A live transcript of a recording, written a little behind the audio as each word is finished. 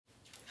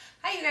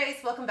Hi you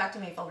guys, welcome back to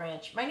Mayfield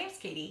Ranch. My name's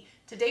Katie.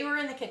 Today we're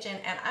in the kitchen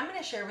and I'm going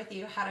to share with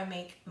you how to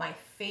make my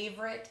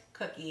favorite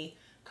cookie,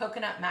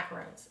 coconut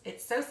macaroons.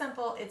 It's so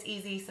simple, it's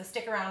easy, so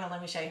stick around and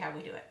let me show you how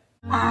we do it.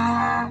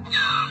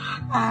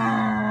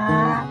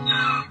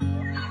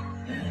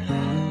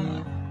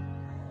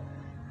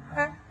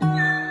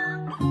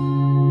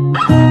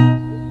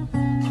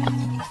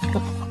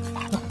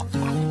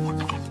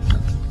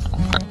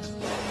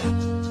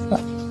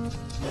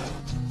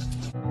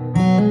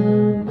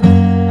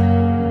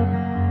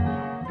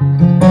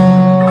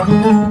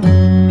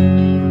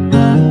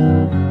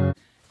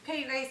 Okay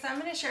you guys, so I'm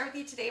going to share with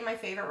you today my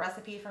favorite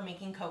recipe for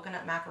making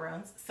coconut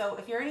macaroons. So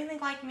if you're anything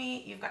like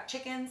me, you've got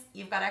chickens,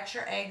 you've got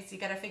extra eggs, you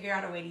got to figure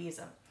out a way to use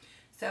them.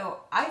 So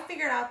I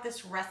figured out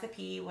this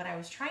recipe when I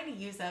was trying to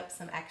use up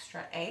some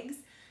extra eggs,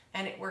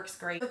 and it works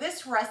great. So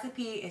this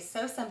recipe is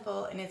so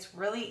simple and it's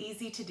really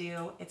easy to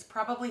do. It's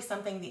probably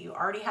something that you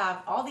already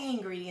have all the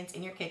ingredients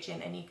in your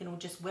kitchen and you can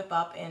just whip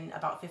up in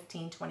about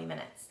 15-20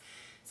 minutes.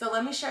 So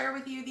let me share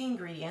with you the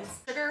ingredients.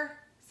 Sugar,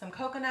 some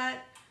coconut,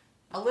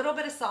 a little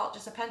bit of salt,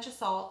 just a pinch of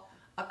salt,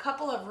 a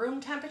couple of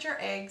room temperature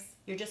eggs.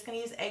 You're just going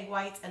to use egg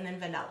whites, and then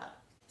vanilla.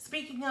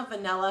 Speaking of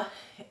vanilla,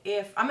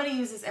 if I'm going to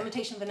use this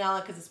imitation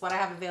vanilla because it's what I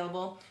have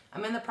available.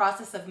 I'm in the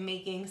process of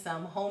making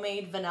some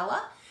homemade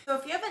vanilla. So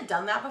if you haven't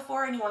done that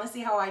before and you want to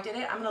see how I did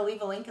it, I'm going to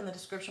leave a link in the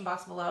description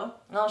box below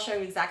and I'll show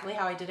you exactly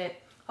how I did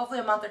it. Hopefully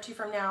a month or two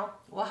from now,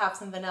 we'll have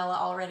some vanilla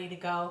all ready to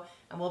go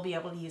and we'll be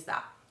able to use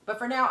that. But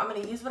for now, I'm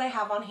going to use what I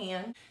have on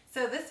hand.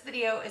 So this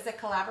video is a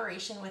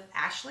collaboration with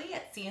Ashley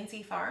at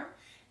CNC Farm,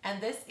 and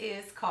this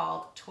is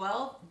called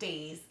 12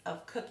 Days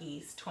of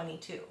Cookies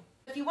 22.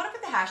 If you want to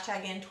put the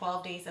hashtag in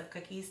 12 Days of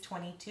Cookies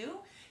 22,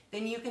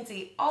 then you can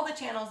see all the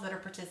channels that are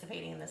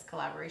participating in this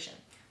collaboration.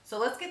 So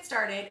let's get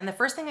started. And the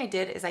first thing I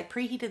did is I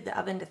preheated the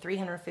oven to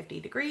 350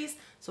 degrees.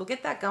 So we'll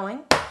get that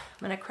going. I'm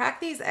going to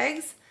crack these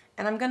eggs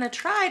and I'm going to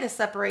try to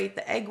separate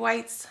the egg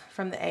whites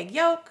from the egg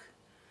yolk.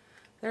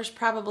 There's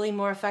probably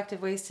more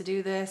effective ways to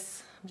do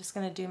this. I'm just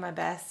going to do my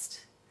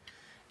best.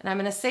 And I'm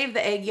going to save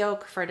the egg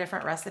yolk for a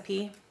different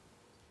recipe.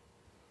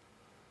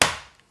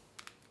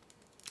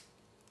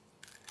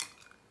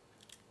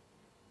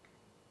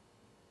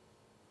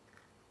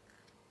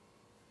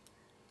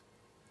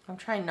 I'm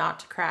trying not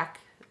to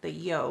crack the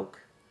yolk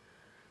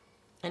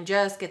and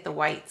just get the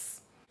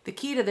whites. The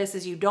key to this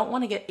is you don't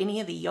want to get any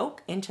of the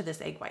yolk into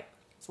this egg white.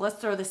 So let's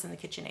throw this in the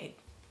KitchenAid.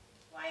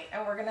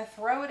 And we're going to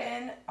throw it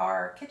in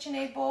our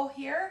KitchenAid bowl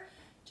here.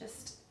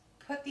 Just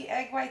put the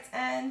egg whites in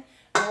and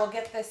we'll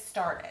get this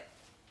started.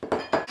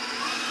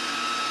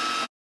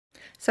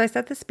 So I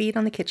set the speed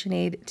on the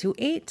KitchenAid to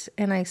 8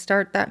 and I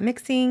start that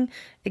mixing.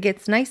 It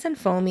gets nice and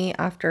foamy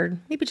after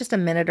maybe just a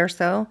minute or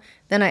so.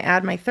 Then I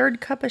add my 1/3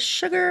 cup of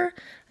sugar.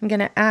 I'm going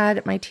to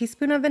add my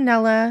teaspoon of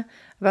vanilla,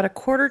 about a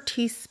 1/4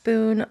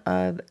 teaspoon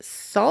of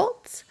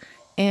salt,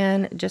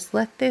 and just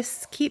let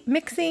this keep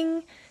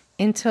mixing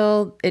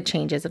until it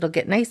changes. It'll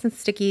get nice and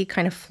sticky,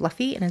 kind of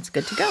fluffy, and it's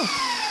good to go.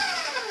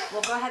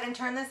 We'll go ahead and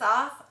turn this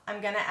off.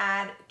 I'm going to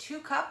add 2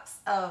 cups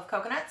of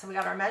coconut. So we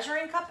got our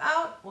measuring cup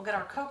out. We'll get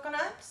our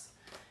coconuts.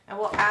 And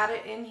we'll add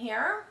it in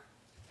here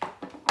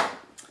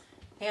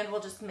and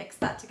we'll just mix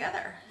that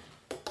together.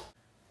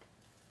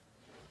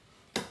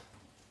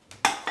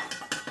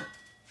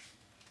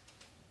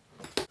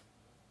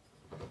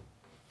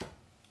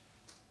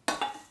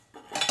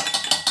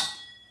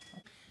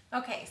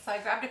 Okay, so I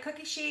grabbed a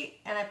cookie sheet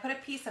and I put a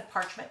piece of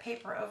parchment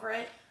paper over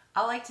it.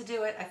 I like to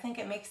do it. I think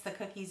it makes the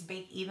cookies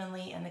bake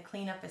evenly and the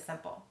cleanup is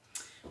simple.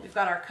 We've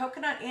got our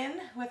coconut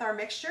in with our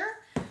mixture.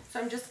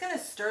 So I'm just going to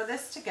stir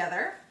this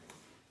together.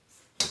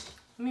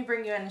 Let me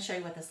bring you in and show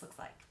you what this looks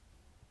like.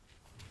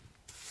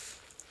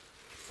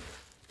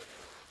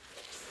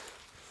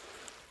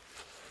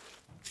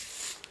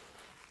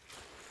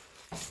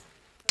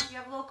 If you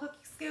have a little cookie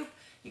scoop,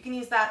 you can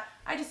use that.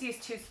 I just use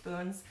 2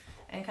 spoons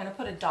and kind of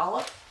put a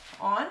dollop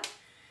on.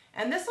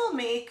 And this will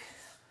make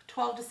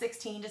 12 to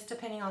 16, just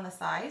depending on the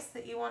size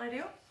that you want to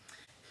do.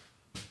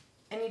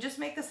 And you just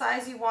make the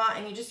size you want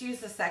and you just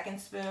use the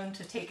 2nd spoon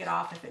to take it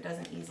off if it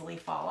doesn't easily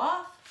fall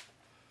off.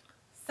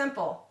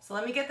 Simple. So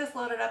let me get this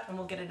loaded up and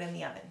we'll get it in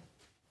the oven.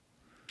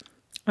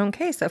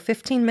 Okay, so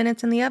 15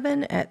 minutes in the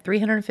oven at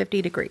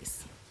 350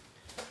 degrees.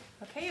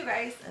 Okay, you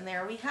guys, and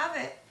there we have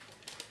it.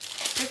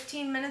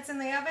 15 minutes in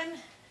the oven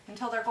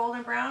until they're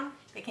golden brown.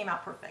 They came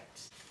out perfect.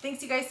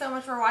 Thanks you guys so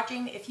much for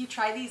watching. If you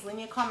try these, leave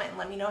me a comment and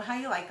let me know how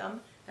you like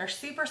them. They're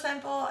super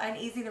simple and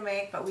easy to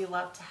make, but we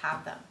love to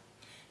have them.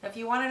 If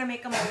you wanted to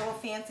make them a little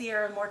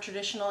fancier and more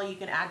traditional, you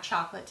can add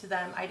chocolate to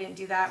them. I didn't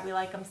do that. We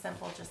like them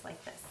simple, just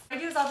like this. What I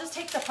do is I'll just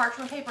take the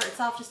parchment paper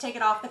itself, just take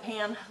it off the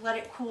pan, let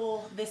it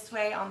cool this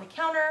way on the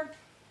counter,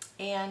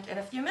 and in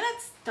a few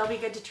minutes, they'll be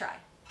good to try.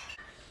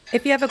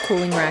 If you have a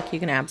cooling rack, you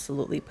can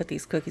absolutely put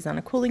these cookies on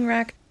a cooling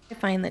rack. I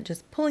find that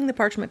just pulling the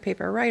parchment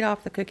paper right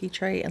off the cookie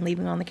tray and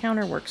leaving it on the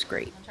counter works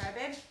great. Wanna try it,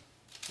 babe?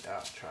 Yeah,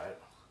 I'll try it.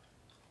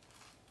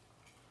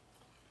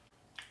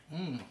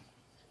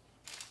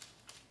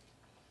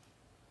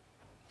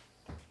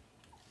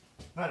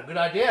 Not a good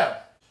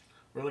idea.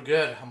 Really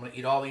good. I'm gonna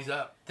eat all these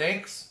up.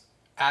 Thanks,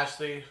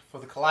 Ashley, for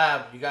the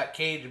collab, you got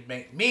Kay to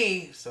make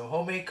me some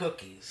homemade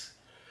cookies.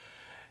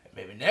 And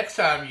maybe next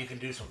time you can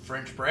do some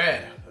French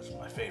bread. That's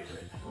my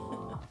favorite.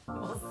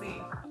 We'll see.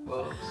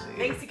 We'll see.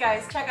 Thanks, you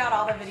guys. Check out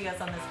all the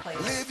videos on this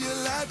playlist. Live your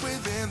life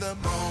within the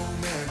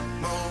moment.